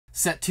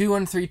Set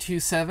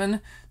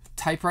 21327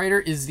 typewriter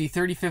is the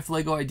 35th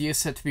Lego Ideas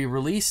set to be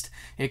released.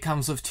 It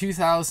comes with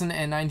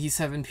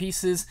 2,097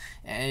 pieces.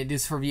 It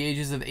is for the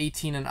ages of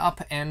 18 and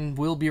up and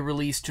will be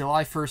released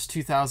July 1st,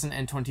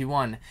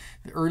 2021.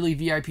 The early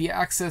VIP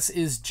access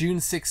is June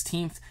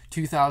 16th,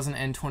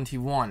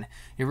 2021.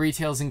 It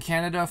retails in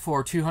Canada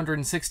for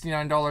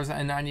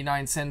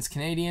 $269.99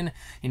 Canadian,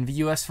 in the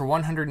US for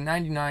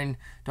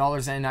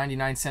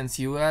 $199.99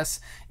 US,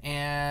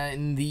 and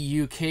in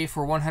the UK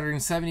for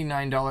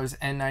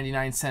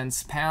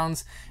 $179.99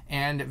 pounds,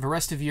 and the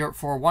rest of Europe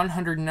for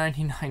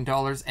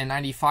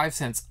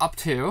 $199.95 up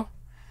to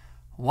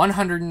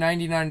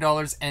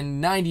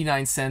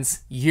 $199.99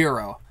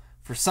 euro.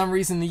 For some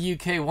reason, the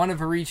UK, one of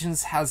the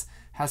regions, has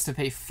to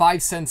pay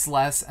 5 cents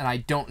less, and I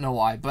don't know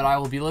why, but I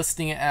will be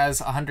listing it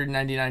as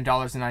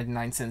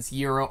 $199.99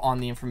 euro on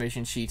the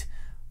information sheet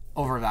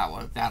over that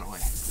way.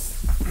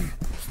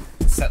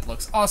 Set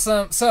looks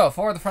awesome. So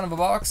for the front of the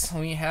box,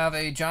 we have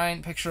a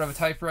giant picture of a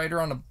typewriter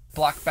on a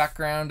black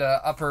background.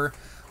 Upper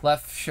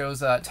left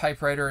shows a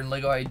typewriter in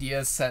Lego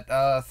Ideas set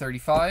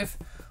 35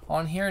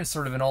 on here. It's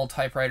sort of an old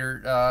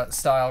typewriter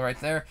style right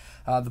there.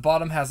 The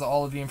bottom has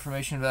all of the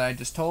information that I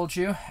just told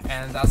you,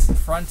 and that's the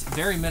front.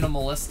 Very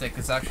minimalistic.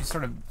 It's actually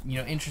sort of,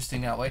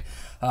 interesting that way.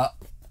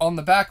 On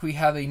the back, we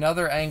have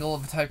another angle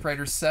of a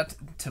typewriter set.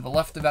 To the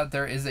left of that,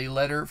 there is a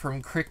letter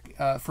from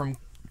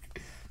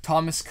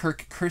Thomas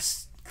Kirk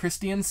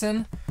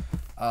Christiansen,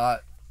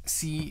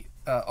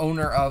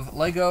 owner of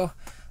Lego.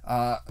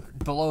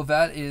 Below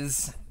that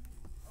is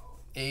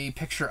a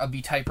picture of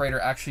the typewriter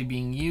actually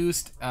being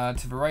used.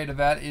 To the right of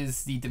that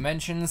is the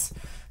dimensions.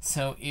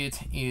 So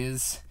it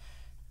is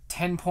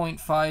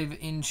 10.5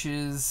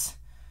 inches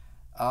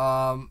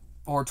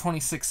or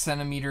 26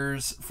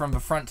 centimeters from the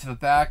front to the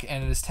back,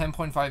 and it is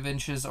 10.5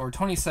 inches or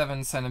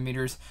 27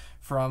 centimeters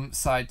from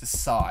side to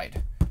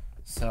side.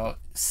 So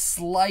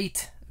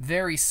slight,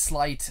 very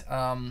slight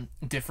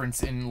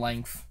difference in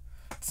length.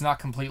 It's not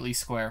completely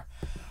square.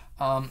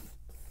 On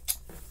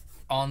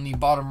the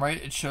bottom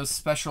right, it shows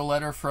special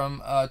letter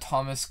from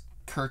Thomas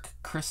Kirk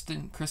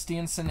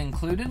Christiansen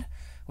included,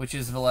 which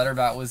is the letter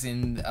that was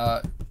in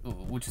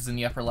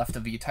the upper left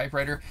of the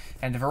typewriter.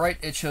 And to the right,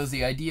 it shows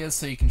the ideas,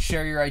 so you can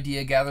share your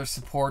idea, gather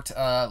support,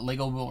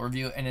 Lego will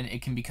review, and then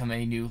it can become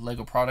a new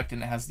Lego product.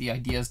 And it has the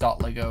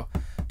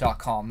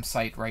ideas.lego.com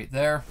site right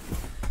there.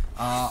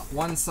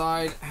 One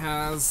side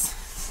has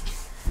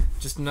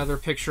just another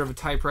picture of a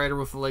typewriter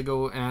with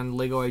Lego and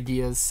Lego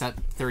Ideas set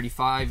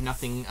 35.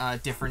 Nothing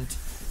different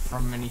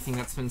from anything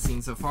that's been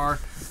seen so far.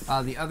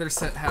 The other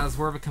set has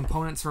where the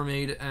components were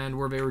made and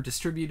where they were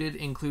distributed,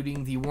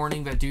 including the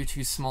warning that due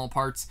to small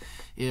parts,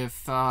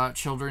 if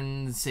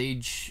children's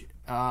age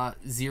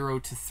 0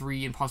 to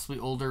 3 and possibly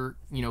older,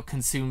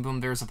 consume them,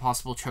 there's a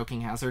possible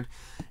choking hazard.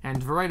 And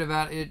to the right of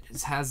that, it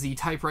has the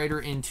typewriter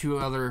in 2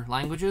 other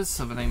languages,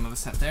 so the name of the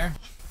set there.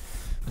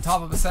 The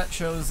top of the set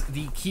shows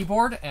the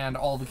keyboard and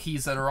all the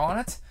keys that are on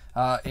it.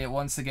 It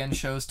once again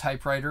shows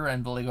typewriter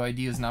and the Lego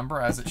Ideas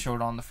number as it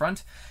showed on the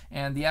front.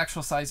 And the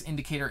actual size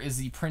indicator is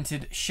the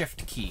printed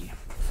shift key.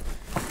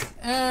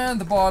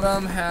 And the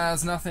bottom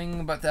has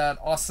nothing but that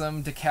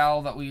awesome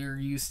decal that we're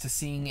used to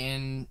seeing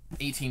in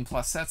 18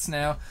 plus sets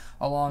now,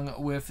 along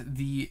with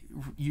the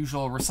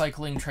usual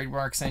recycling,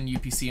 trademarks, and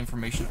UPC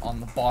information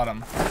on the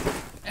bottom.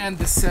 And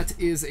this set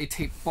is a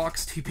tape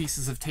box, 2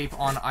 pieces of tape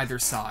on either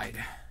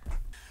side.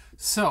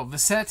 So, the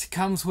set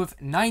comes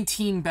with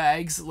 19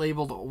 bags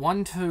labeled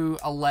 1 to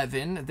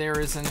 11. There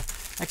is an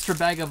extra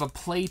bag of a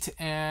plate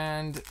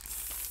and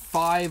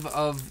 5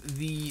 of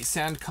the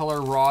sand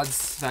color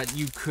rods that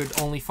you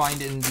could only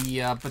find in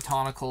the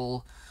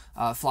botanical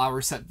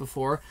flower set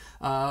before.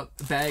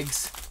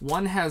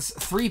 One has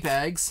 3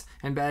 bags,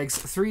 and bags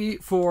 3,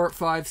 4,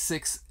 5,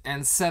 6,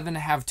 and 7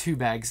 have 2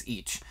 bags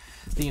each.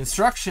 The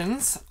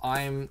instructions,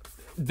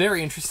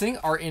 very interesting,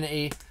 are in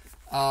a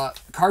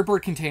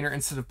cardboard container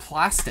instead of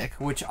plastic,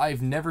 which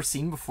I've never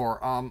seen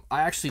before.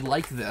 I actually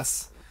like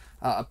this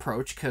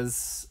approach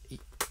because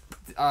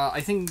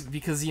I think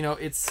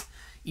it's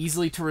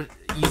easy to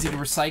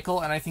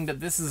recycle, and I think that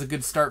this is a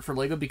good start for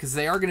Lego because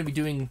they are going to be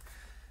doing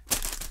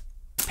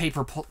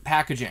paper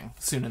packaging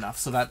soon enough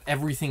so that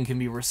everything can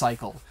be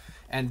recycled,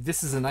 and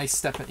this is a nice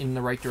step in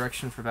the right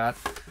direction for that.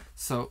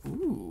 So,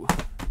 ooh,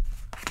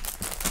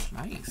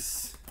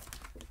 nice.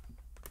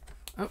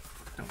 Oh,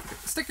 don't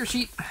forget the sticker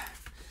sheet.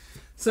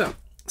 So,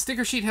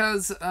 sticker sheet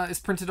is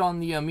printed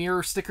on the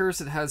mirror stickers.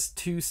 It has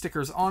 2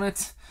 stickers on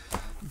it.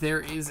 There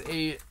is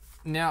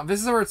now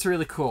this is where it's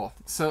really cool.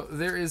 So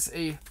there is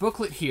a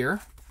booklet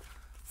here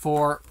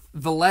for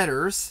the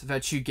letters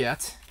that you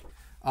get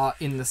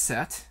in the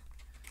set,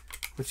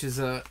 which is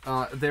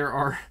there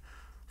are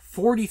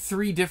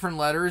 43 different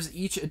letters,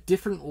 each a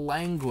different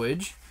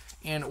language.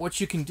 And what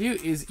you can do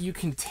is you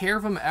can tear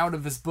them out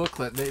of this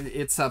booklet.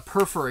 It's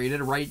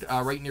perforated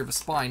right near the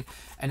spine,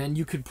 and then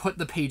you could put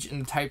the page in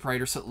the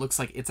typewriter so it looks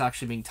like it's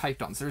actually being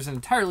typed on. So there's an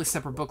entirely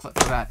separate booklet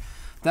for that.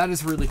 That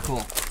is really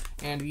cool.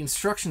 And the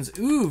instructions,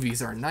 ooh,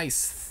 these are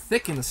nice,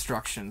 thick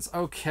instructions.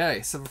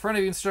 Okay, so the front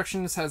of the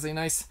instructions has a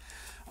nice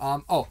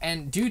Oh,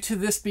 and due to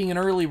this being an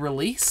early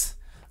release,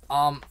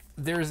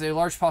 there's a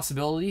large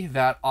possibility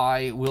that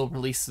I will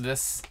release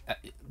this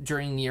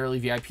during the early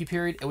VIP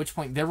period, at which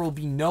point there will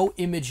be no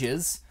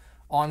images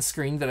on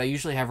screen that I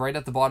usually have right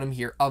at the bottom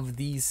here of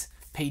these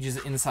pages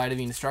inside of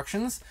the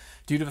instructions,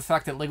 due to the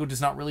fact that LEGO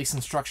does not release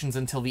instructions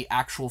until the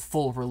actual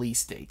full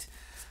release date.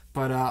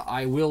 But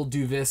I will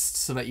do this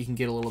so that you can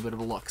get a little bit of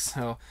a look.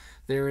 So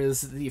there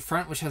is the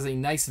front, which has a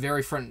nice,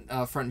 very front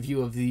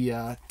view of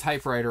the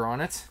typewriter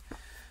on it.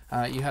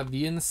 You have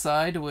the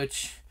inside,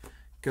 which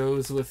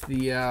goes with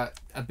the a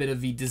bit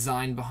of the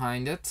design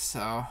behind it.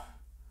 So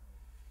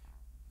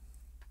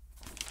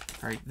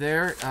right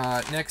there.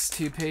 Next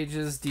two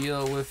pages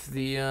deal with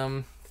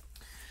the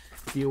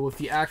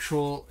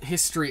actual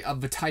history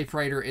of the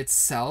typewriter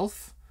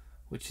itself,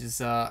 which is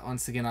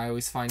once again, I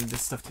always find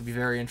this stuff to be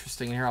very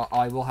interesting. Here,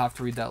 I will have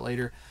to read that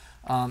later.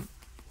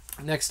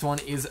 Next one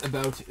is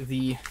about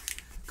the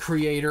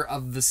creator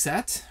of the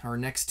set, or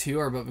next two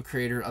are about the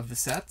creator of the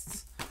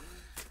sets.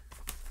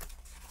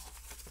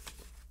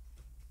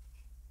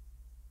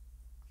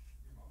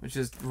 Which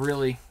is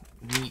really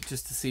neat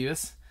just to see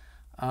this.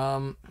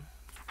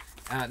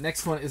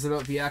 Next one is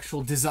about the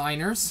actual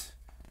designers.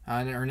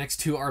 Our next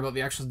two are about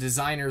the actual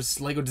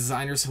designers, LEGO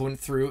designers who went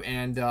through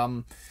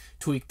and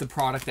tweaked the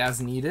product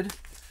as needed.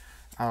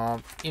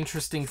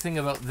 Interesting thing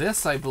about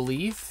this, I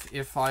believe,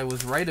 if I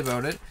was right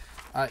about it,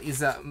 is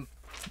that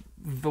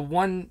the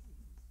one...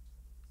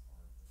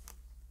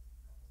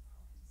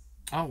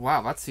 Oh,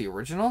 wow, that's the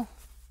original?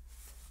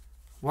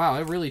 Wow,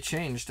 it really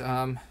changed.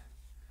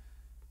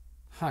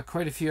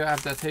 Quite a few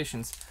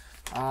adaptations.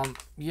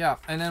 Yeah,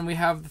 and then we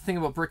have the thing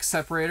about brick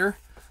separator.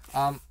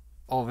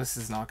 Oh, this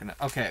is not gonna...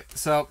 Okay,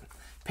 so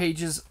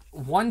pages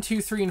 1,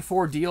 2, 3, and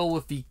 4 deal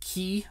with the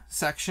key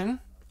section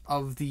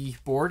of the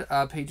board.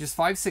 Pages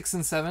 5, 6,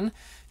 and 7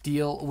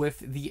 deal with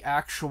the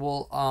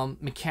actual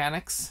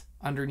mechanics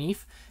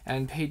underneath.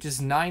 And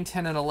pages 9,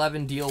 10, and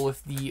 11 deal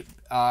with the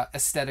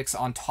aesthetics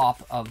on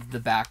top of the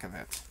back of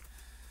it.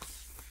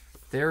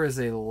 There is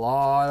a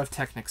lot of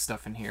Technic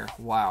stuff in here.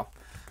 Wow.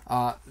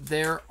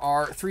 There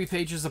are 3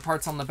 pages of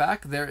parts on the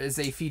back. There is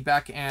a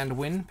feedback and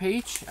win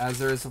page, as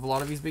there is of a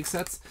lot of these big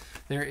sets.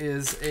 There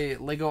is a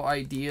Lego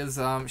Ideas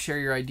Share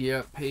Your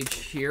Idea page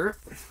here.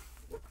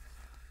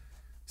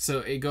 So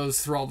it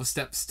goes through all the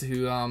steps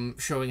to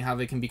showing how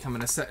they can become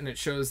in a set, and it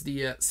shows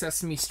the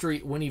Sesame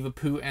Street, Winnie the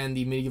Pooh, and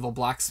the Medieval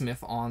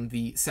Blacksmith on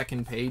the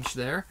second page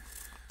there.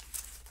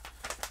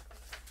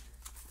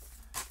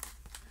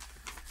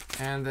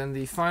 And then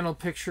the final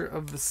picture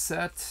of the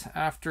set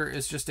after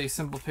is just a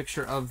simple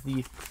picture of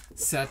the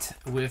set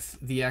with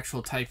the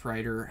actual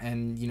typewriter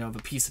and, you know,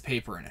 the piece of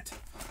paper in it.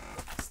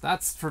 So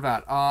that's for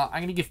that.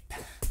 I'm going to give...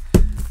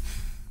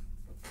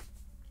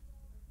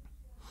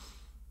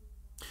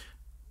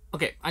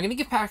 Okay, I'm going to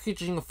give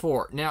packaging a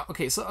 4. Now,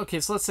 okay, so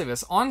let's say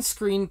this. On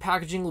screen,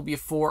 packaging will be a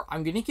 4.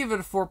 I'm going to give it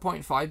a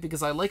 4.5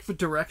 because I like the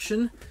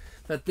direction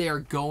that they are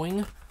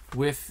going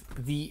with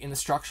the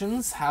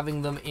instructions,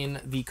 having them in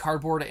the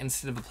cardboard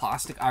instead of the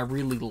plastic. I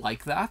really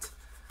like that.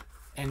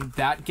 And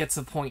that gets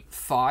a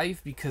 0.5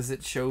 because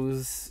it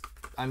shows,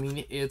 I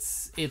mean,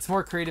 it's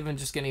more creative than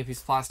just getting a piece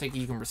of plastic.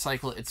 You can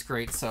recycle it. It's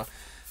great. So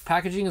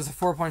packaging is a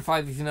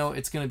 4.5, even though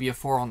it's going to be a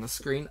 4 on the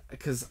screen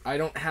because I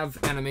don't have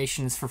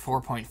animations for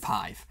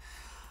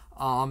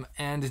 4.5.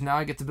 And now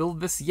I get to build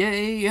this.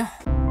 Yay!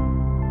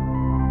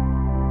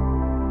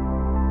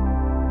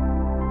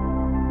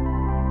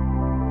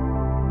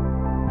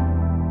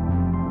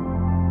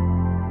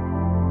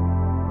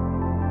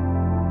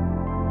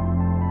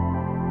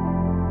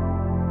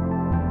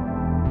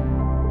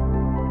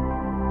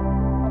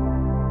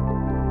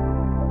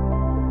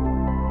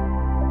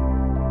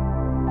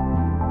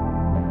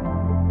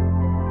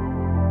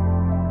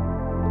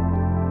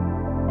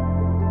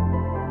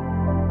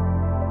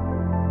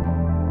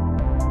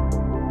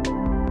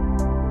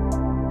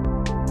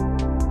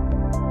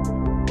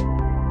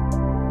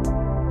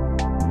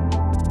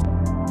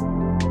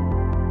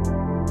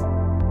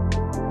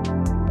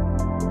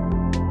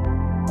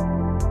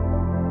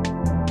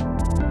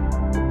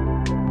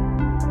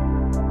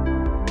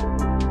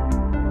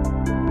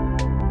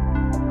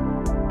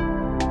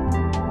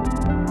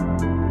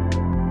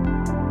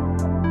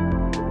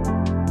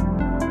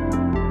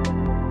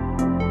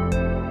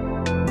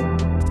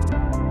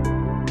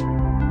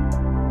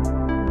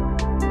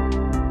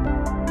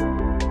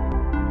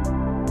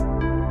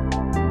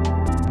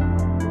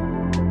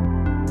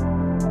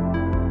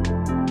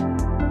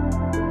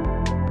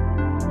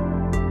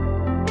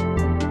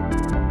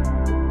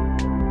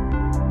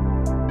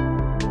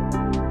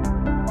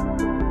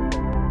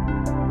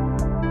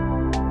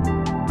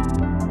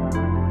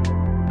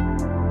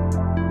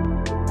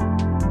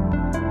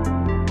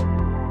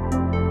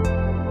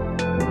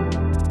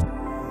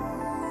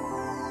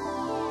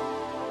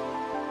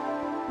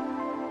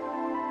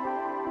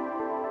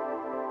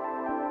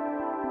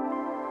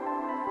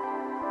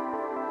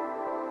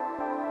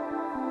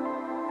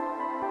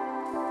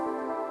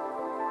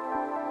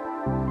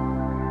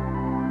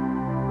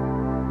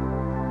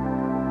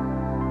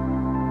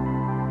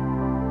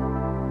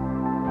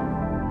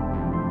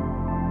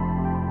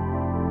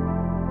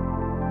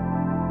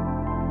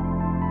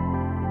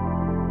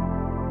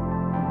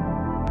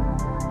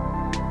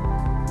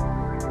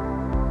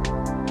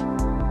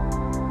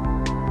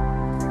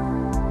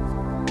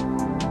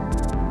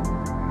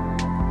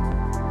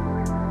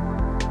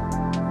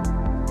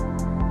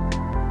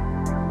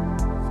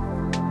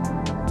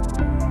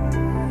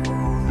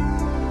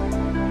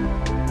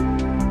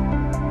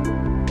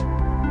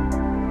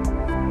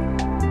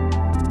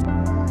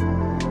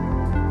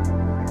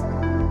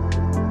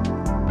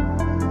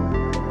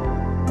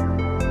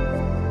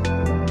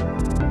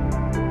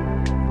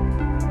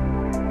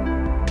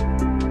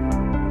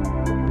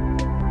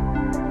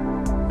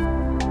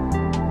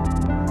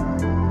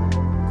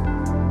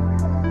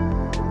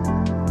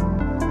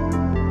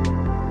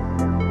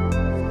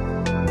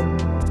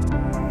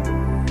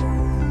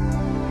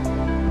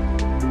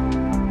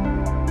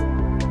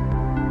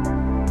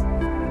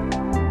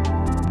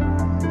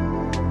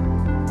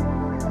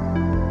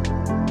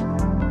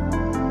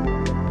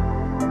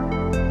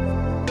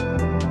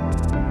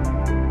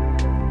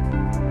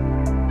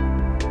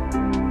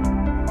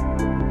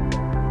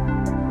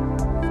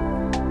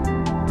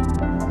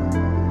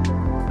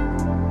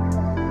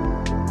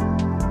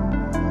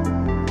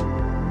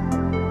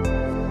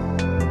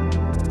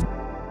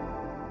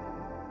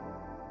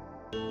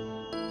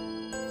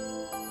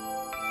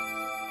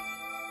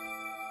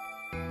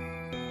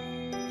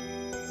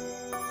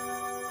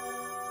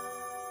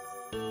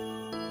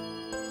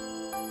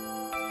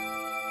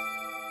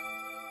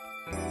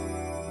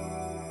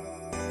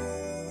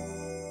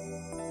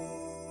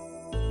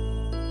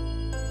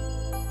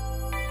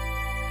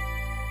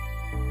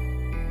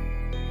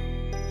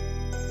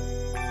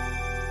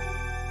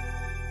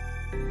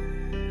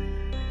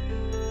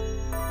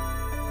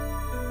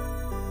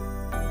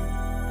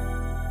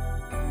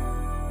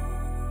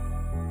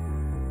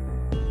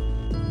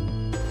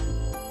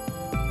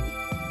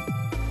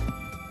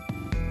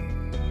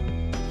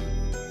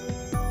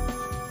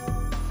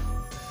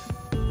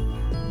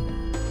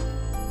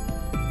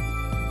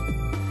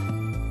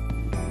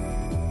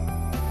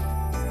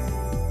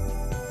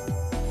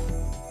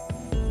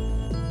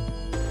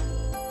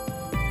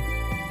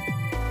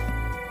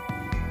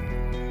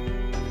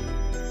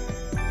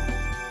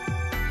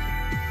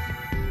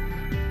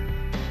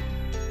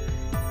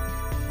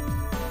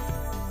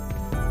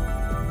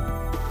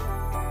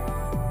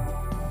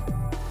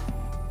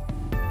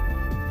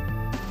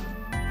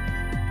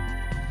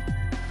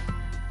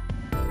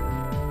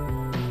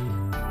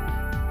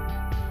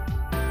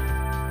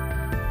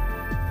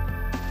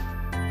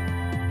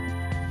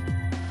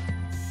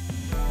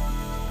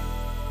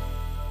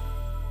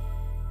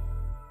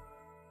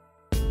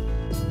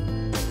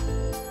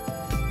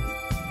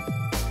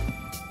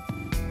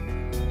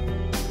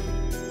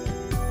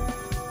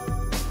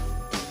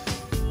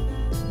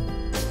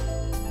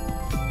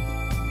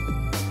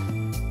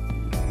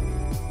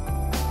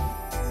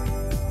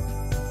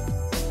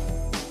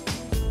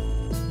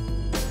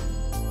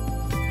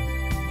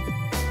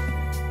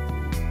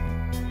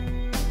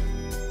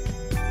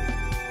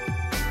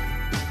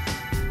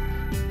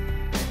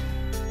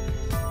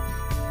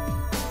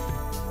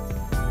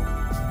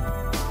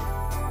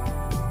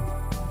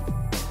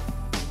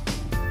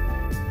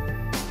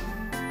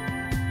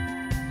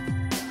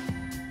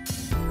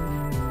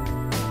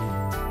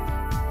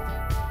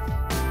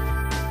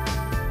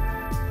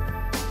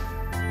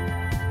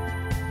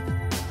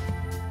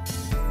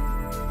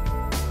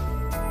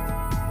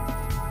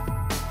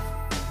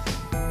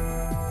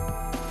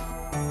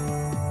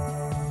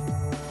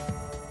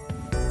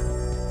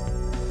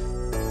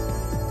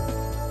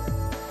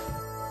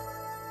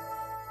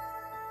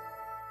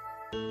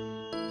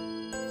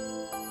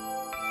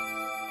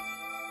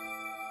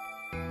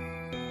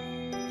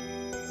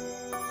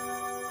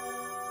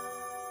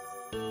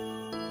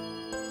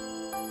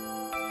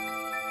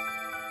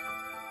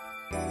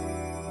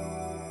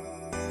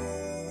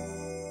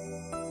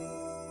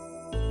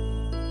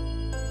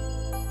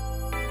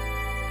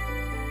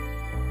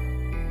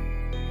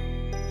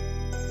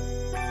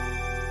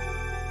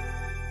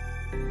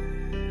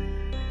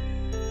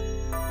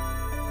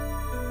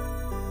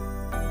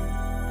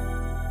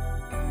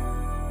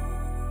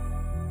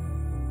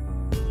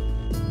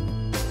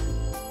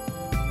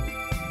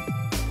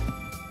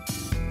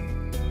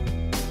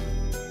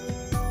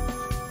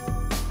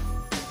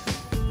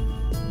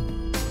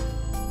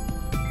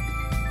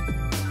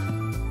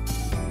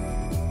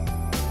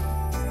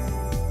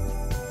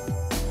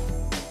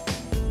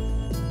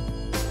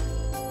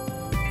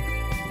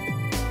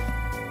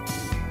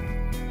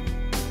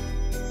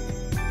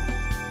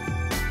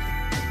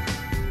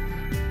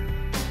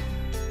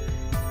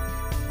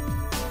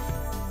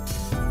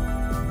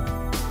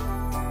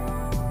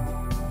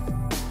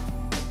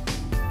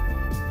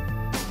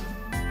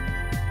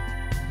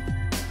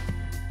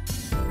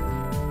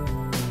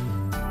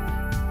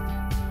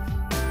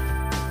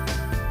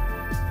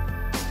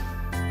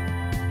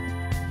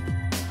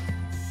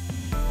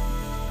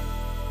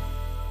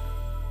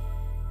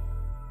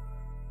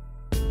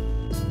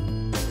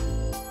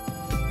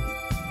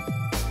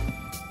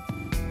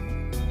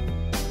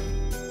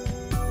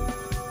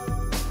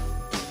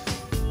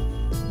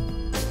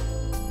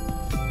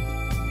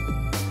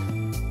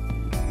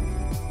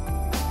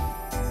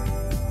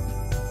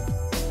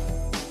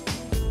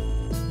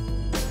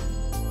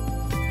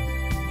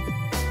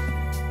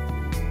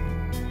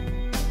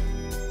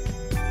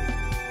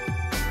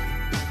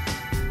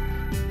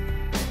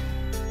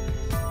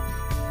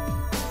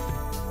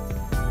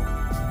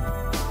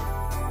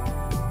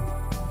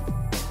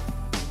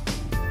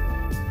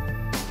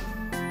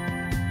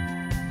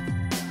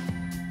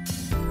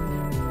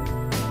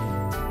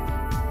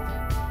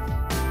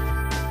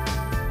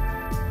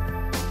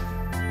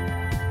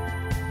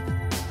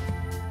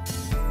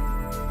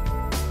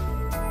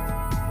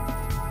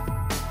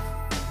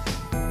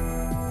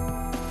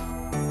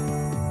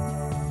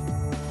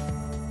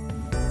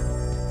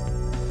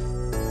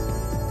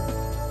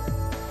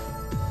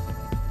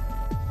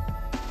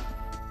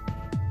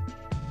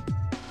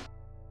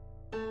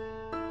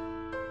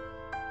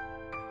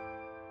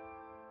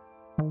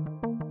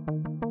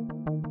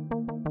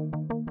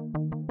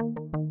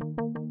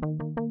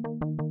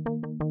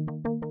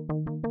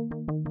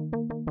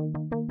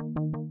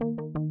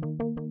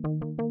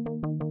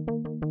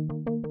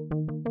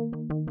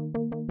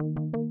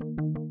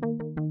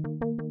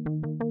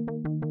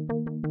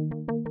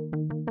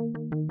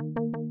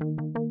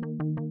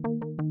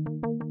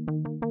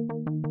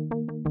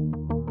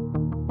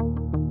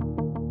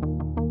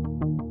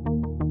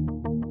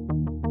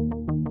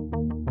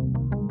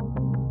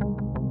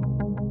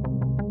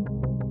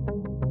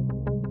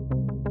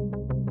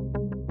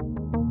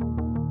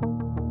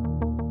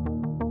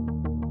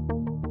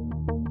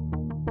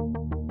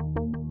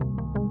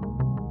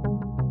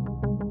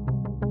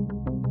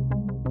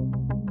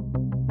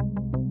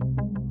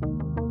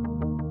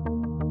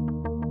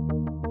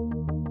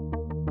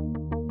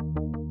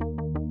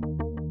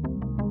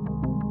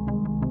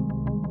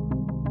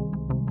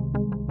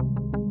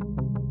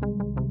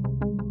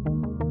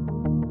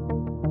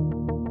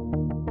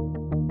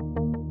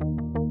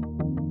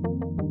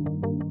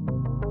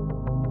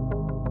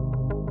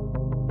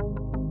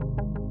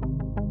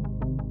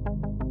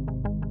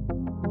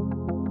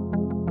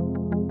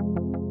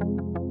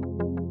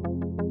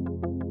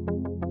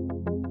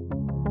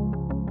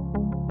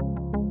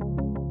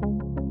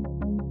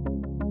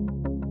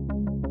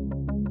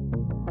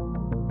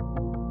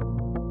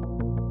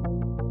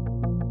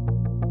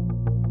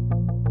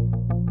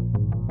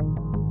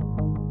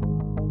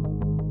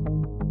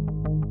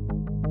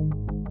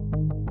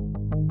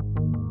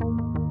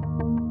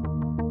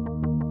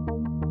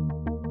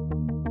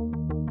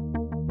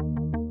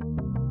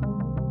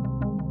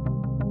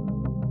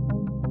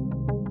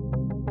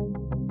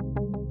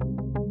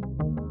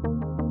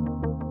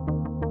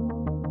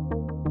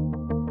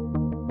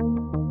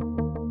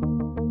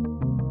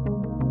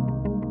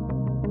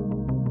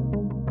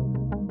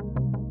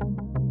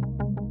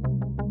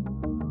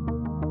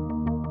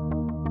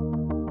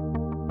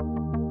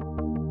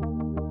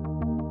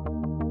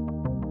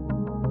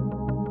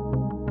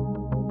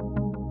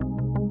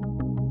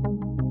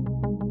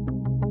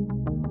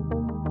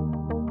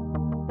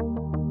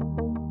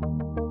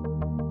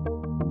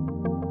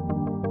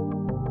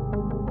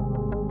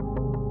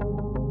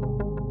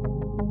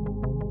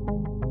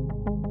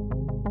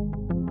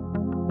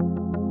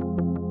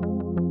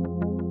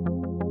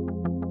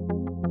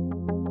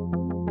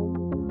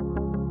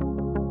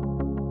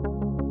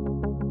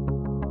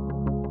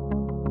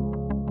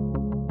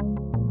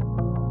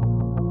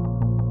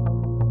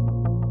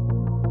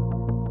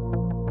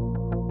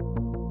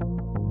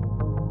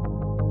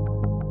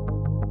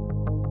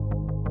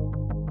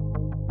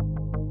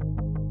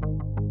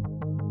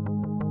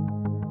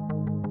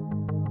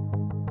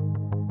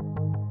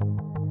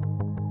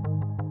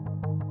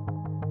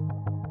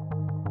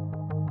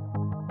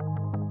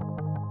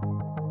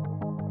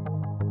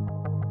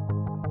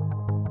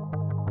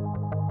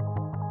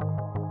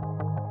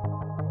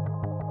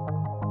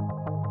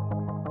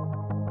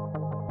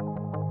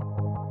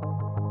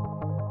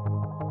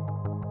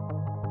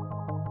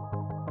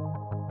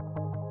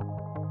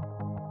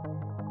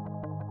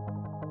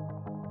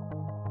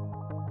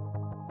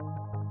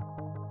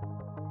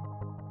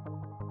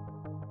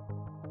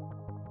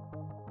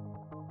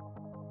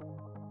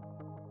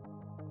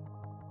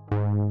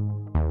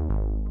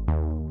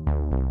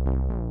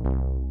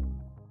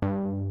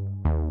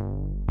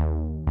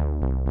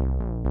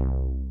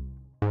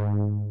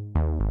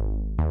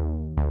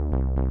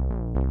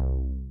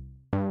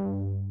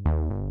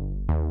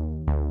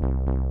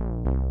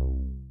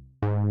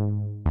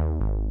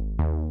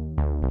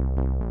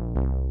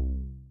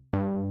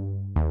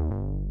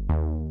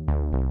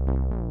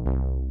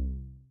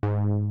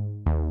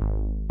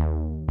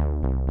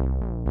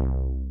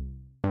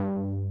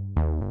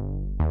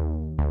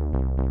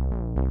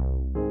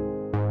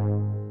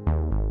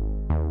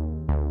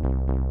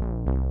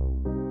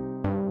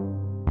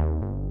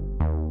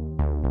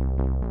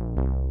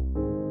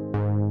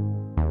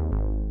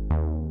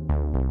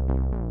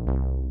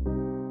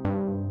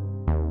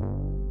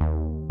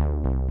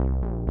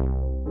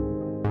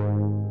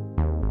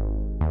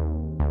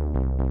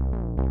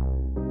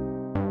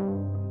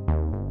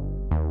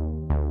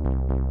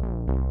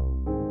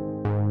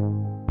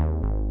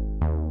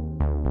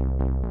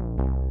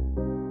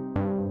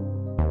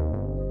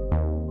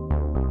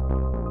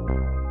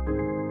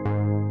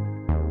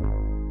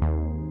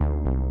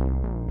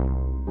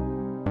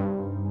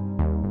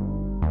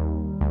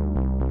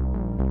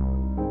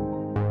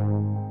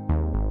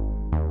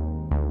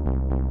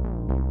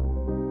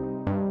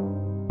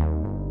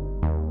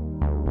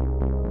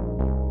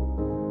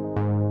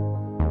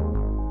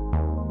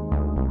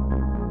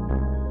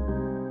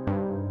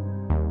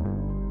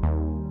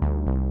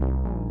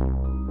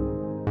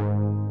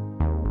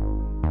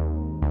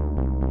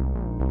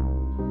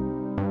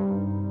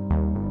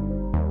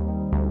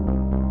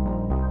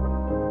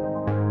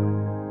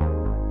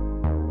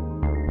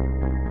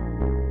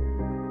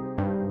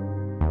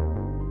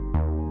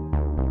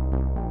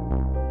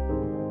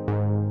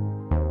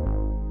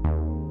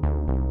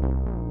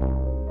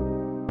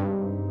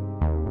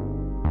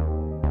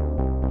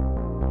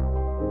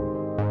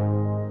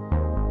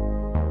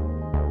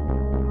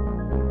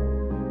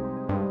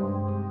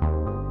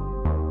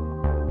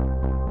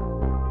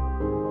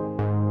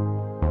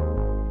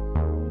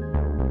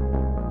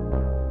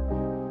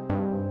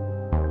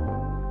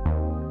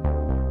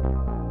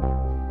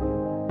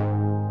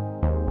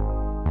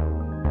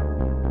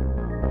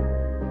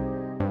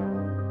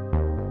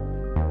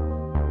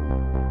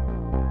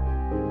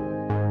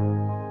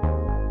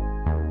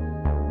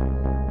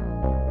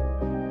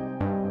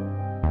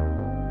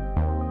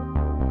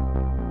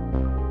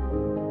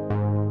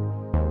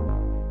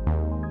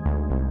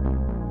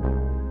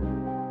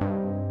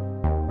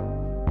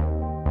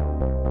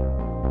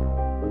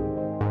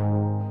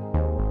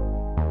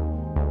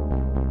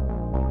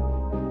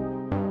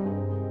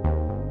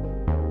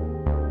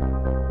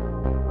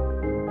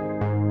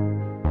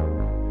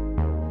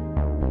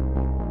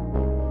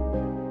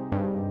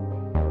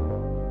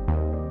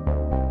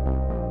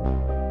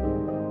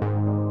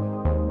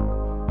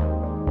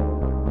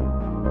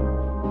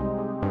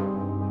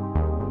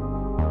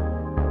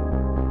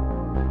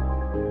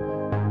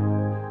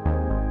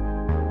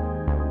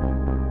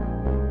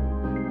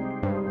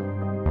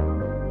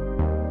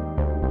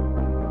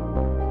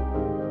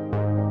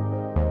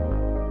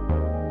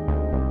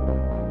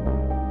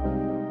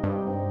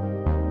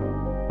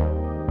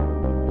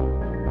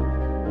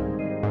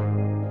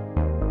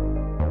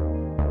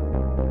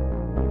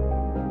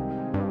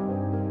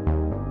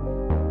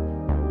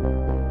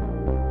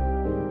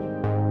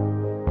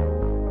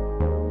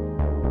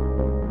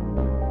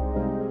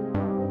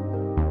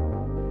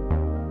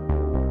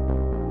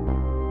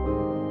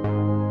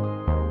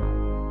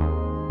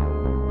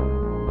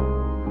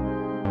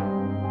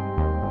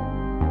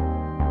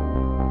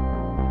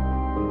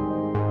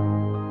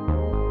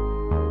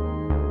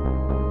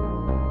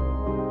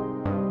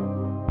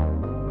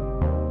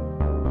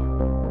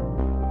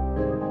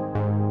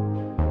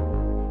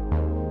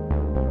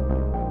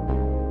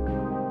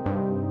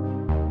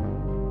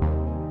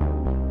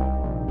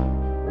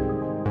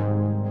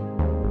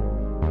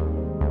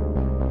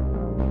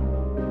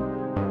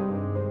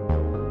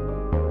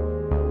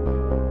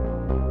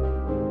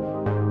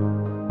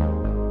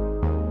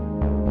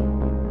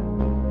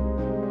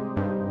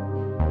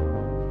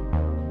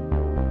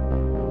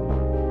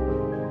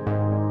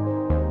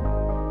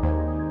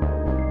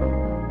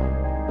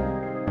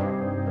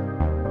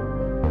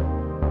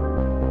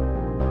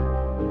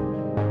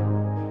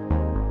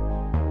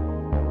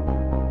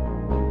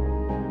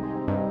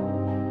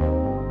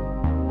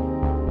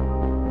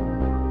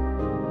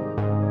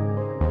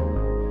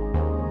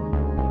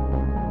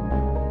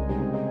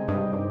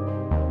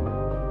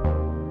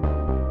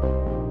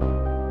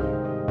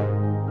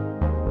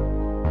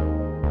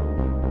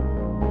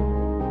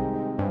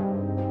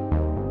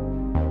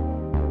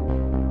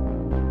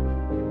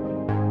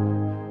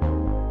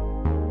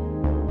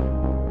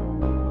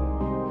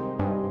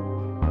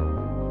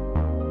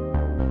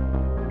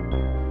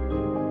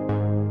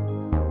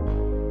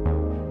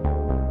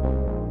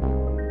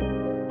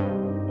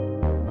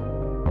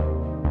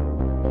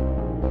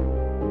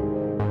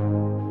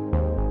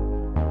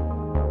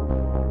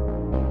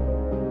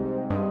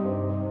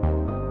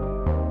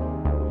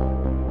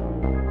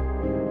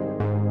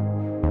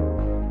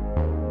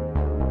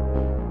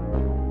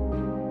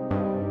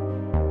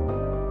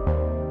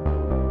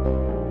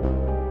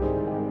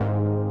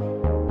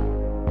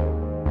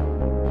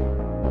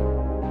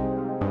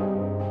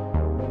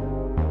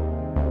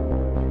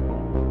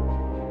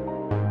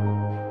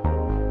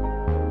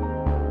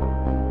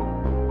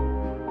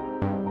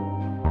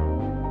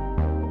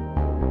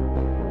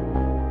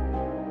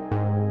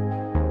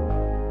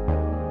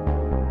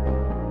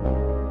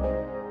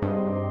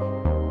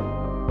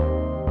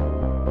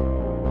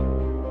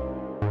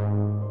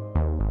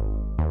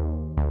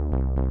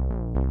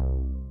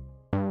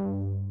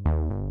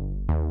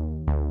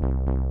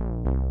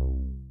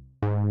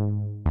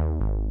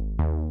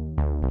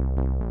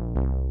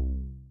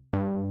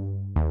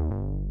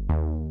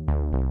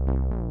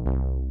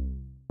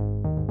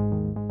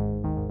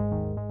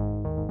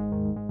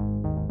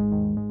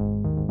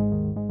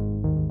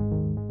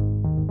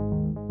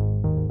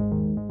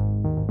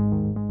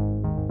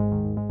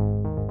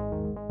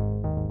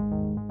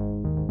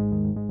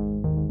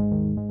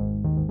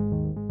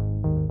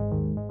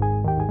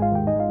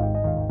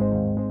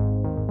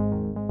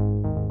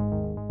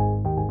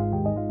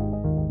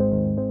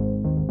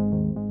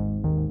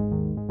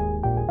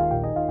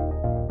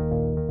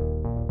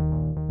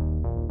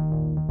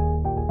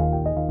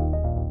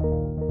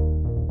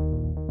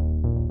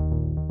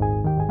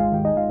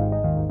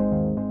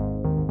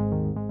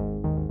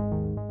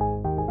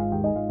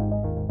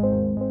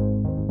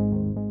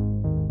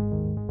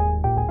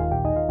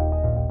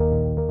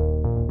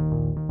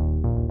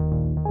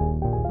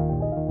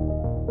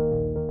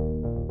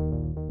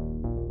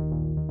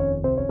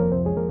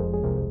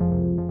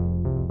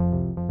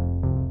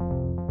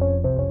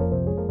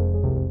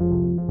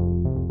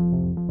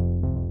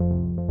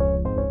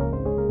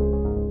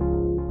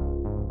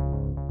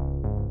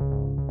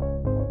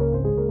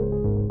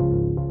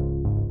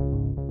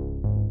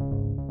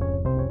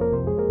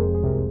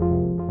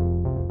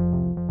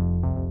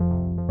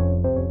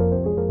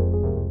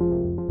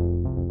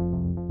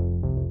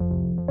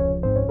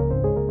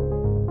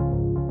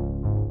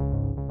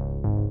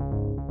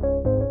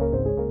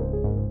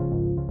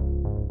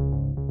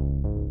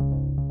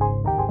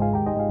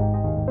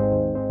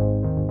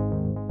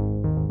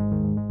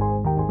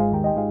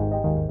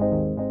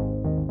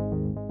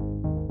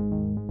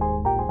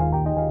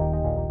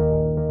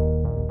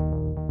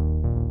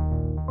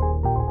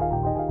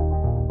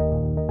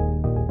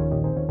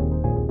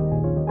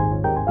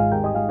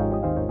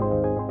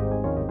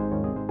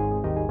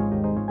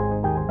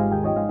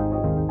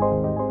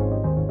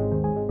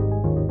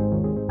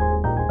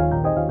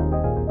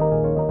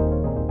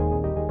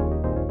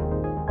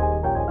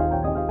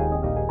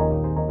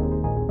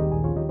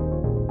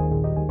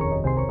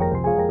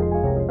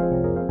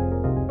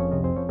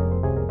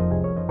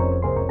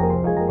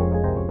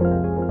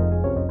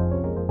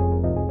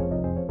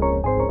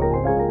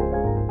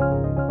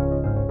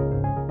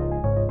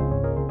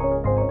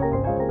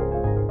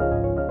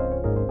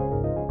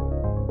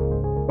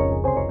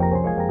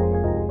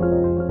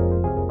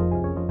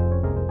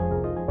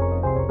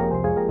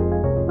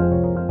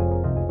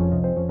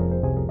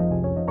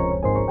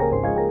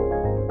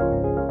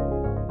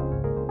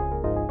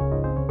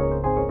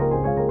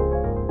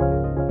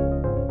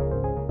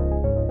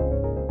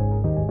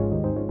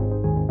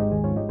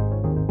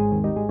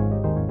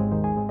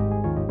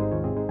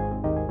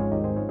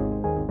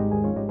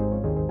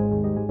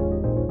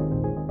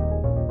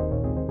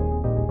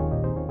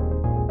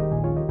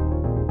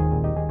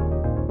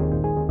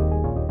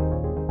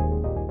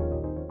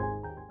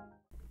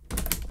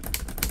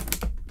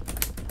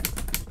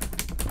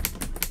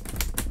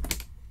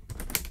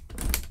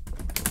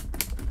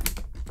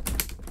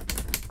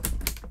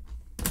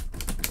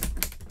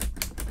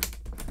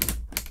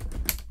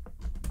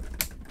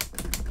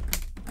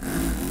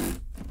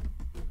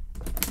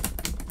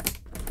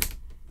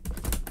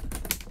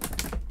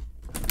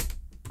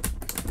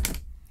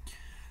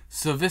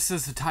 So this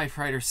is the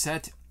typewriter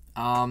set.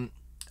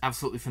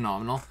 Absolutely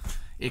phenomenal.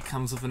 It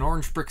comes with an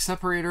orange brick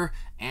separator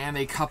and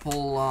a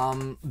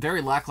couple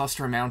very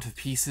lackluster amount of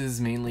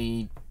pieces,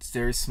 mainly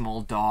very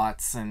small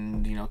dots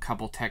and, you know, a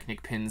couple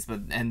Technic pins,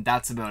 and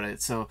that's about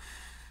it. So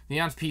the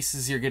amount of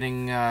pieces you're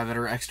getting that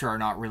are extra are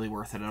not really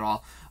worth it at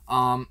all.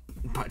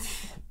 But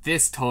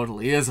this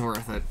totally is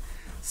worth it.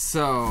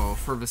 So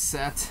for the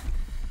set,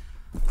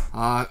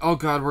 oh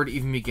god, where to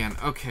even begin?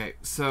 Okay,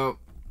 so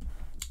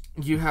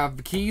you have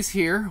the keys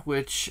here,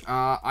 which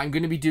I'm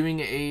going to be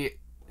doing a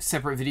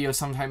separate video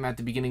sometime at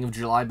the beginning of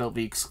July about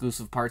the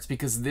exclusive parts,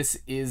 because this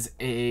is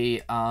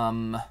a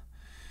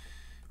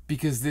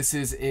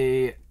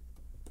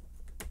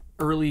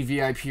early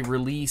VIP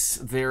release.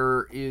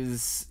 There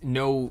is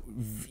no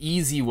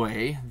easy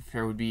way.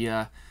 There would be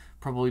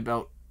probably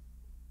about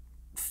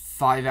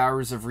 5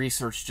 hours of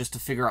research just to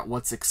figure out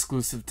what's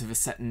exclusive to the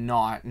set and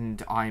not,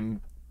 and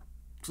I'm,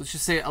 let's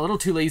just say, a little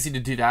too lazy to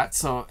do that.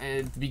 So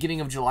at the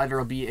beginning of July there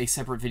will be a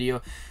separate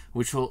video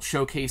which will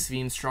showcase the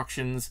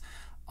instructions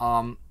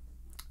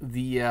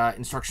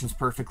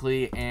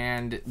perfectly,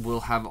 and we'll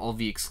have all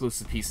the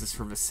exclusive pieces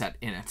for the set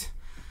in it.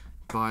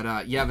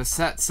 But yeah, the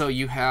set, so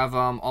you have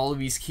all of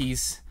these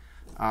keys,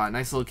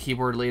 nice little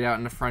keyboard laid out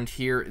in the front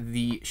here.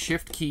 The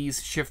shift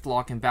keys, shift,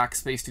 lock, and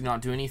backspace do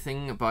not do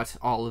anything, but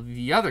all of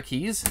the other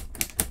keys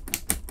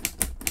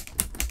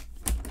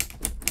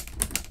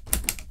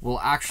will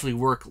actually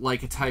work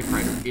like a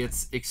typewriter.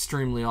 It's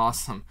extremely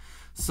awesome.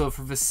 So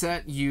for the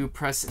set, you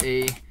press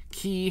a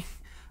key,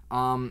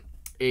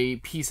 a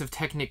piece of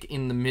Technic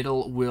in the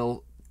middle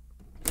will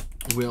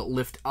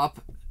lift up,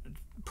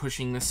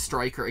 pushing this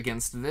striker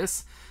against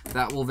this.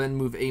 That will then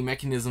move a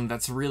mechanism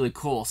that's really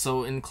cool.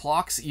 So in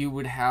clocks, you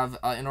would have,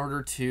 in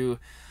order to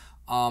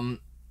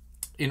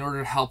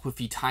help with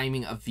the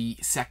timing of the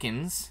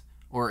seconds,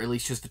 or at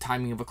least just the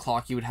timing of a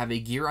clock, you would have a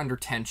gear under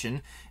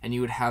tension, and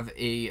you would have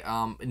a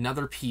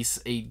another piece,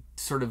 a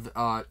sort of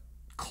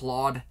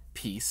clawed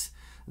piece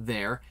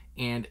there,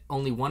 and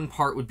only one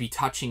part would be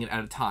touching it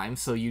at a time.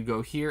 So you'd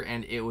go here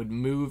and it would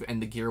move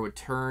and the gear would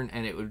turn,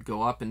 and it would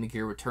go up and the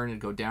gear would turn,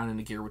 and go down and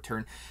the gear would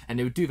turn, and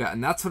it would do that.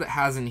 And that's what it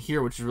has in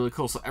here, which is really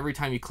cool. So every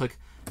time you click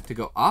to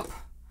go up,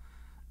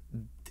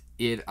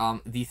 it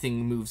the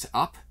thing moves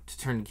up to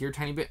turn the gear a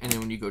tiny bit, and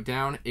then when you go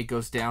down, it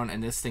goes down,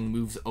 and this thing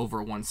moves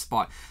over one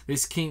spot.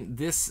 This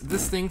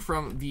thing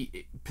from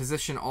the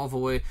position all the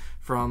way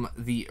from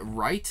the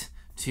right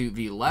to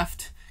the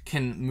left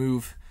can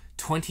move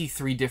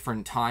 23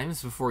 different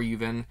times before you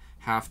then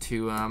have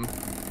to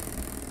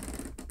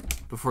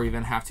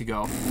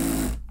go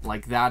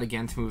like that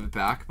again to move it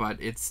back. But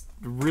it's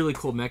a really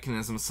cool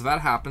mechanism. So that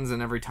happens,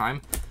 and every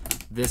time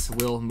this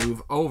will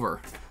move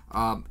over.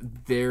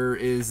 There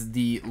is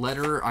the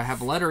letter. I have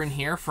a letter in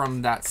here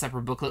from that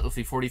separate booklet with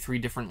the 43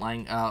 different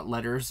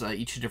letters,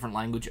 each a different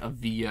language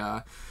of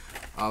the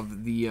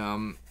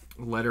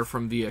letter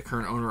from the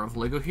current owner of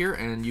Lego here,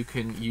 and you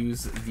can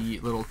use the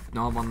little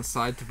knob on the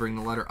side to bring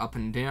the letter up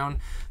and down.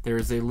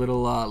 There's a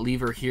little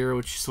lever here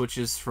which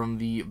switches from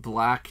the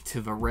black to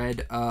the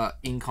red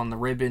ink on the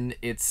ribbon.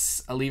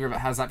 It's a lever that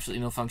has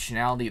absolutely no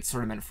functionality. It's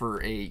sort of meant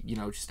for a, you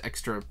know, just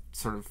extra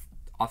sort of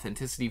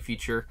authenticity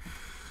feature.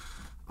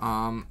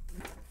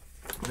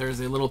 There's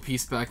a little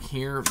piece back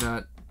here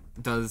that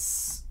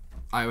does,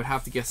 I would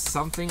have to guess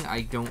something.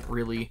 I don't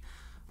really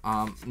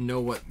know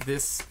what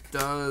this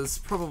does.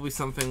 Probably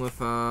something with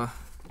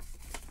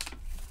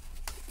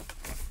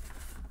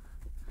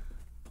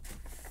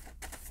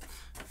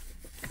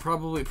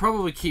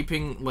probably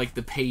keeping like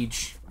the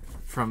page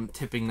from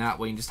tipping that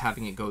way and just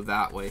having it go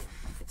that way.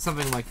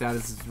 Something like that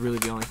is really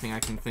the only thing I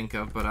can think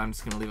of, but I'm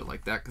just gonna leave it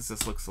like that because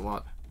this looks a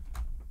lot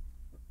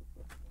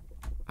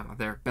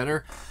there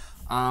better.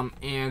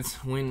 And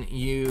when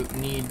you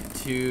need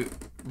to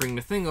bring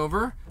the thing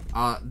over,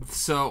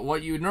 so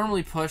what you would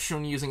normally push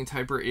when using a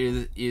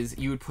typewriter is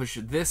you would push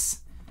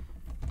this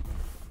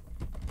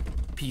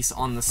piece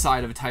on the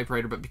side of a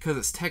typewriter, but because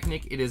it's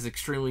Technic, it is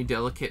extremely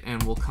delicate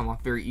and will come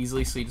off very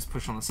easily, so you just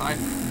push on the side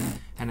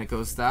and it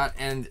goes that,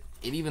 and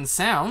it even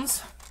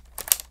sounds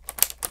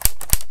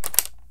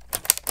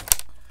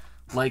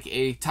like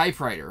a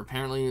typewriter.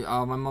 Apparently,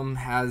 my mom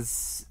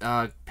has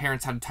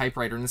parents had a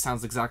typewriter, and this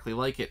sounds exactly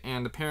like it.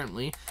 And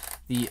apparently,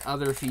 the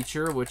other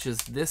feature, which is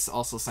this,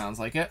 also sounds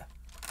like it.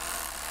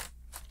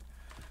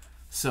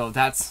 So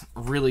that's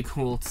really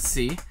cool to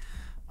see.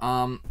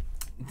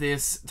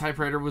 This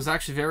typewriter was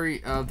actually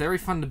very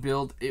fun to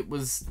build. It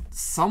was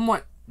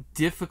somewhat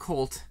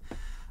difficult.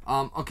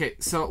 Okay,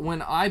 so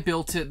when I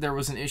built it, there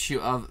was an issue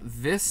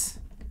of this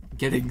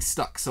getting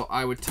stuck. So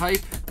I would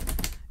type,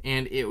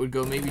 and it would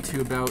go maybe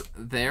to about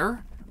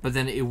there, but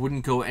then it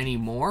wouldn't go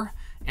anymore.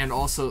 And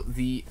also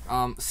the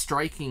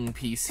striking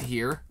piece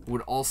here would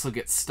also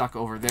get stuck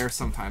over there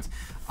sometimes.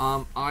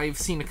 I've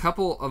seen a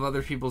couple of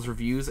other people's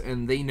reviews,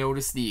 and they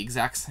noticed the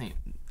exact same,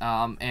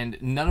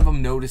 and none of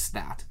them noticed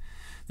that.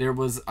 There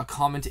was a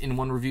comment in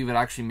one review that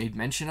actually made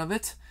mention of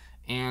it,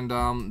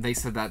 and they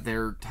said that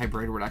their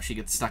typewriter would actually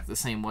get stuck the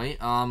same way.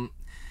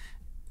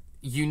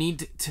 You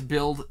need to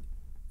build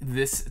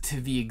this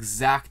to the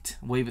exact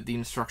way that the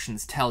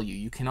instructions tell you.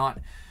 You cannot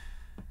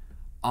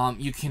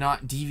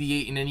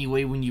deviate in any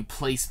way when you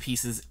place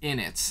pieces in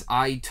it.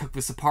 I took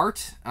this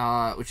apart,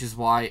 which is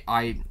why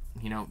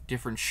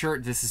different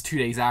shirt. This is 2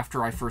 days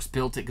after I first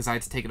built it, because I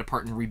had to take it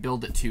apart and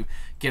rebuild it to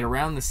get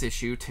around this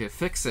issue, to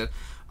fix it.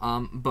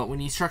 But when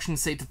the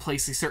instructions say to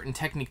place a certain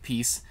Technic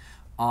piece,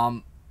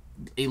 a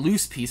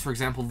loose piece, for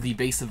example, the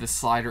base of this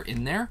slider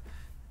in there,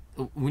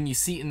 when you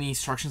see it in the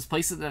instructions,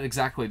 place it that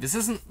exact way. This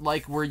isn't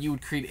like where you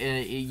would create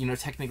a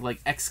Technic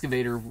like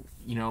excavator,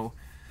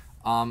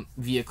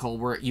 vehicle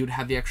where you'd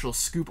have the actual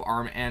scoop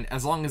arm, and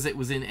as long as it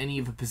was in any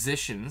of the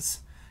positions,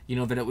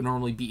 that it would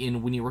normally be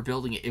in when you were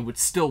building it, it would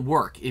still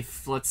work.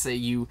 If, let's say,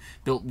 you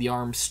built the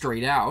arm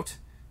straight out,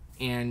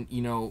 and,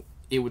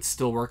 it would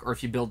still work, or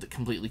if you build it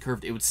completely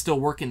curved, it would still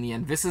work in the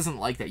end. This isn't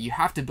like that. You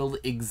have to build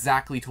it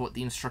exactly to what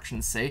the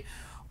instructions say,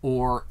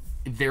 or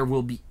there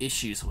will be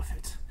issues with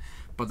it.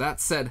 But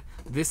that said,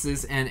 this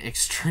is an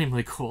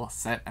extremely cool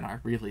set, and I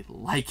really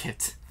like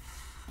it.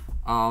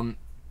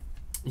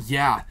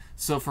 Yeah,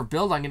 so for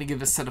build, I'm going to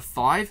give this set a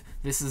 5.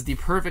 This is the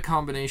perfect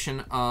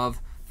combination of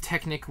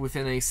Technic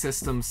within a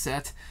system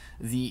set.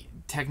 The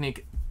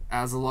Technic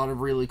has a lot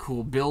of really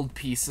cool build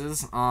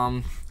pieces.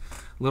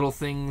 Little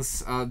things,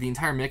 the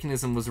entire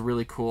mechanism was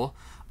really cool.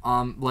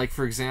 Like,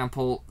 for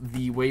example,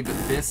 the way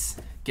that this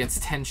gets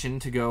tension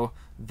to go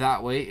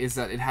that way is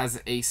that it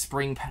has a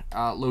spring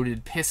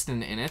loaded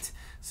piston in it.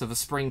 So the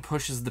spring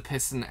pushes the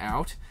piston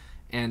out,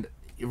 and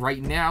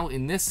right now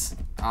in this,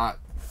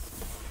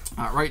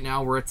 right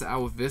now where it's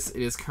out with this,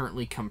 it is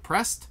currently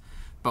compressed.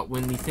 But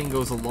when the thing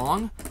goes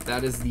along,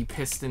 that is the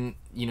piston,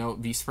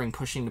 the spring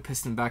pushing the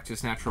piston back to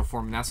its natural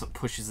form, and that's what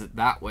pushes it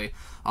that way,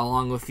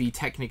 along with the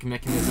Technic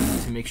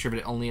mechanism to make sure that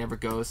it only ever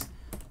goes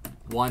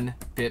one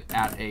bit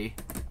at a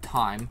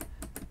time.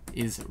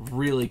 Is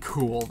really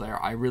cool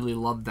there. I really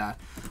love that.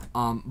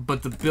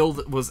 But the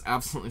build was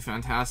absolutely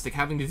fantastic.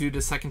 Having to do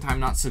this second time,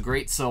 not so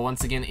great. So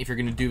once again, if you're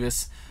going to do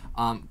this,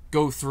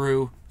 go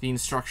through the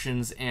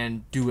instructions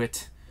and do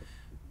it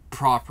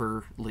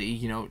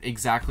properly,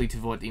 exactly to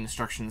what the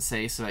instructions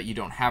say, so that you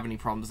don't have any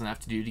problems and have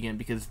to do it again,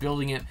 because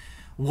building it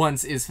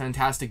once is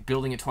fantastic.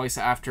 Building it twice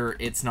after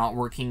it's not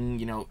working,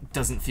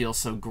 doesn't feel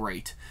so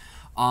great.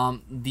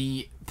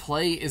 The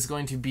play is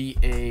going to be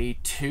a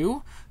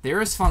 2.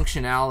 There is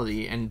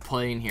functionality and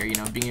play in here,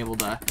 being able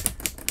to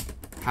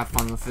have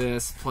fun with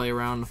this, play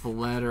around with the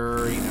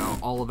letter,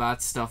 all of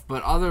that stuff.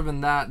 But other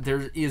than that,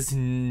 there is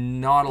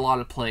not a lot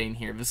of play in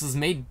here. This is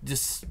made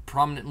just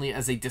prominently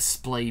as a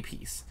display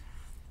piece.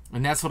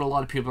 And that's what a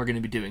lot of people are going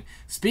to be doing.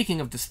 Speaking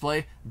of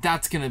display,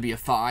 that's going to be a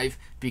 5,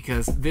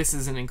 because this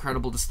is an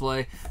incredible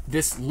display.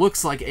 This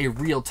looks like a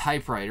real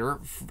typewriter.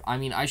 I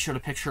mean, I showed a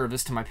picture of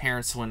this to my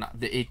parents when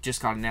it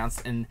just got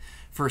announced, and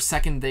for a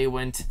second they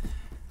went,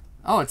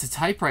 "Oh, it's a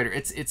typewriter.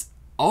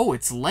 Oh,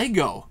 it's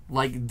Lego."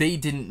 Like, they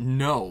didn't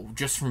know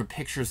just from the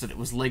pictures that it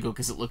was Lego,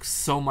 because it looks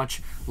so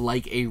much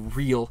like a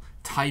real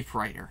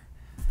typewriter.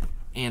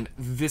 And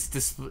this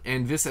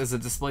as a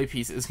display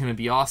piece is going to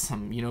be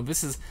awesome.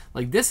 This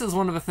is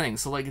one of the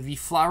things. So, like, the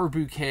flower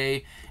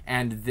bouquet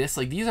and this,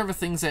 like, these are the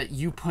things that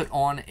you put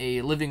on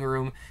a living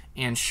room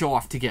and show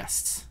off to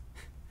guests.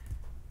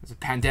 There's a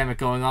pandemic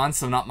going on,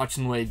 so not much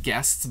in the way of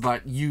guests,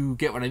 but you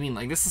get what I mean.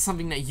 Like, this is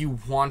something that you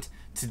want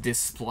to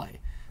display.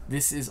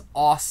 This is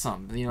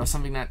awesome.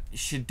 Something that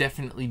should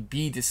definitely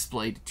be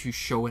displayed to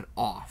show it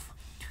off.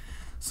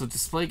 So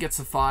display gets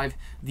a 5.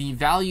 The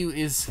value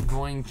is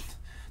going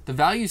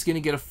to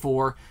get a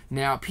 4.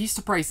 Now, piece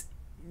to price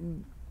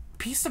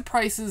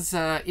is,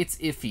 it's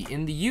iffy.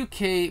 In the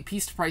UK,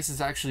 piece to price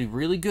is actually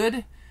really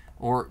good,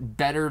 or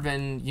better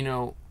than,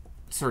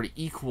 sort of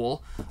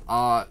equal.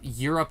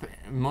 Europe,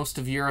 most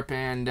of Europe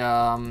and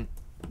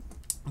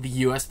the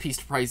US, piece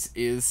to price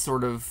is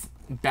sort of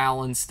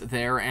balanced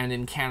there, and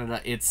in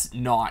Canada it's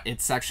not.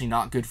 It's actually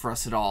not good for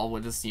us at all.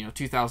 What is,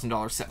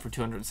 $2,000 set for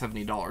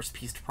 $270,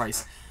 piece to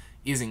price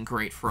isn't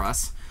great for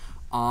us.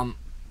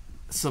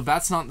 So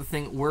that's not the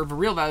thing. Where the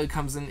real value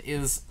comes in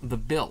is the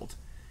build,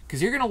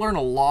 because you're going to learn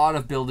a lot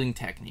of building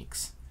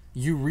techniques.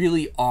 You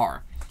really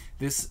are.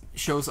 This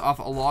shows off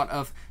a lot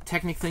of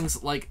Technic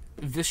things. Like,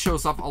 this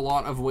shows off a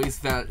lot of ways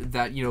that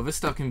this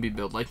stuff can be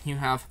built. Like, you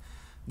have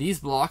these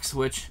blocks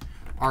which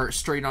are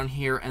straight on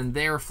here and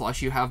they're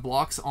flush. You have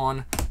blocks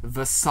on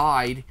the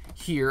side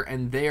here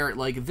and there.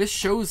 Like, this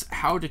shows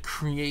how to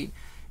create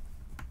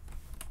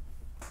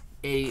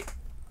a,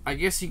 I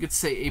guess you could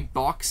say, a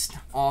boxed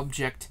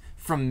object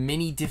from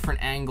many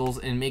different angles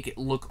and make it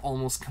look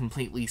almost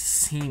completely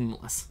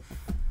seamless.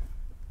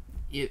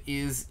 It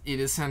is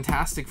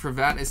fantastic for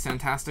that. It's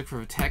fantastic for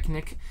the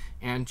Technic,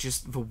 and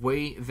just the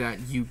way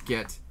that you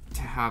get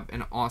to have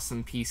an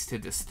awesome piece to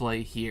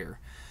display here.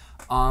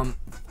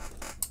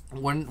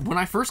 When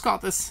I first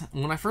got this,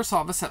 when I first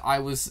saw this set, I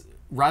was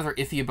rather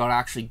iffy about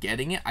actually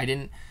getting it.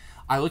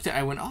 I looked at it,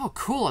 I went, "Oh,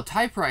 cool, a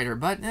typewriter,"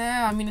 but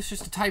I mean, it's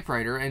just a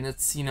typewriter, and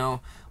it's,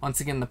 once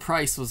again, the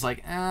price was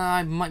like,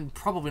 I'm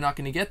probably not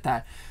going to get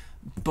that.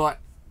 But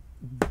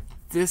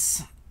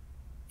this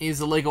is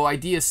a Lego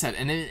Ideas set.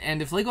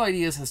 And if Lego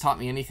Ideas has taught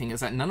me anything,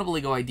 is that none of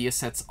Lego Ideas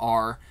sets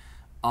are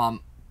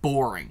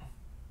boring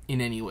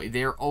in any way.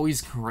 They're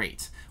always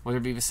great. Whether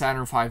it be the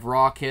Saturn V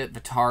rocket, the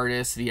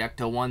TARDIS, the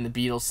Ecto-1,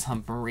 the Beatles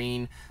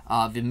submarine,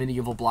 the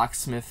medieval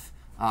blacksmith,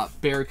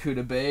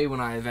 Barracuda Bay,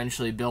 when I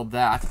eventually build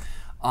that,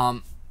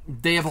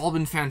 they have all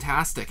been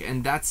fantastic,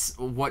 and that's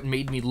what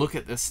made me look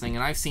at this thing.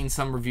 And I've seen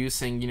some reviews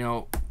saying, you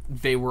know,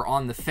 they were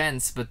on the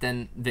fence, but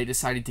then they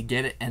decided to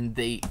get it, and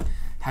they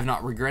have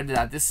not regretted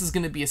that. This is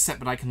going to be a set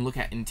that I can look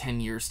at in 10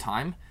 years'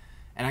 time,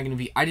 and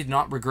I did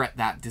not regret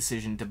that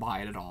decision to buy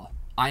it at all.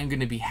 I'm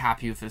going to be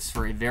happy with this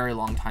for a very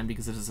long time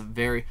because it is a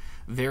very,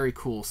 very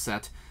cool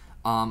set.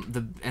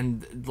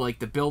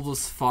 The build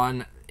was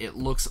fun, it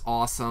looks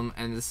awesome,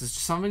 and this is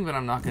just something that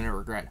I'm not going to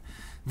regret.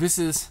 This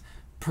is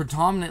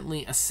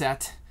predominantly a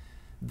set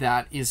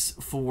that is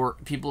for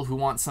people who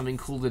want something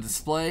cool to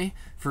display,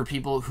 for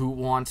people who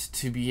want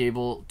to be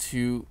able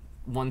to,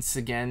 once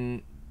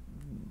again,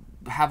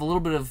 have a little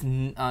bit of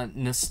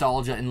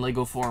nostalgia in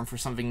Lego form for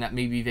something that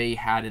maybe they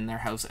had in their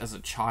house as a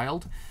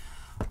child.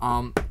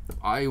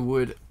 I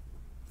would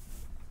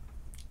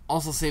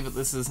also say that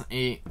this is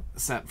a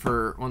set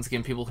for, once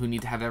again, people who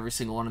need to have every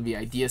single one of the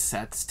idea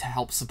sets to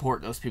help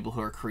support those people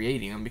who are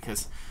creating them,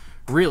 because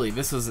really,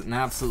 this was an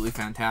absolutely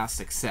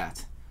fantastic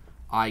set.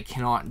 I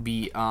cannot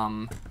be,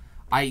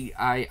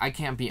 I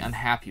can't be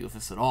unhappy with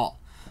this at all.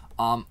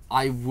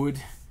 I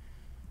would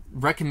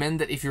recommend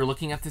that if you're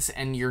looking at this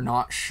and you're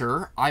not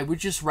sure, I would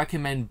just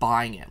recommend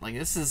buying it. Like,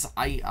 this is,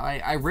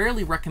 I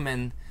rarely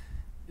recommend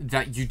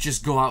that you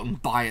just go out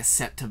and buy a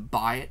set to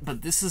buy it,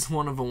 but this is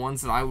one of the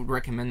ones that I would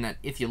recommend that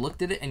if you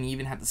looked at it and you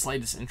even had the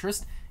slightest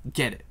interest,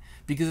 get it,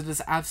 because it is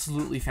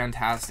absolutely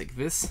fantastic.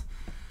 This,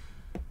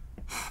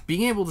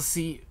 being able to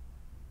see,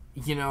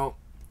 you know,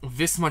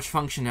 this much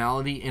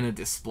functionality in a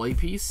display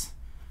piece,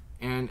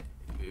 and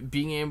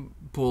being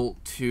able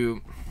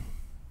to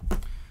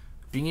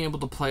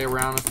play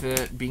around with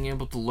it, being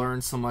able to learn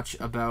so much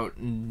about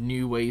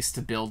new ways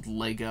to build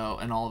Lego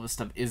and all of this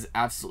stuff is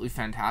absolutely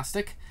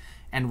fantastic.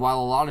 And while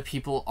a lot of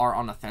people are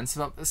on the fence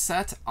about this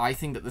set, I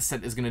think that the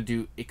set is going to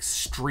do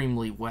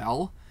extremely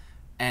well.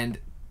 And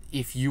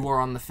if you are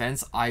on the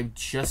fence, I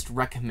just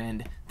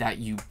recommend that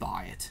you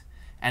buy it.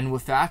 And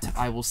with that,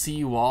 I will see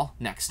you all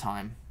next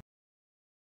time.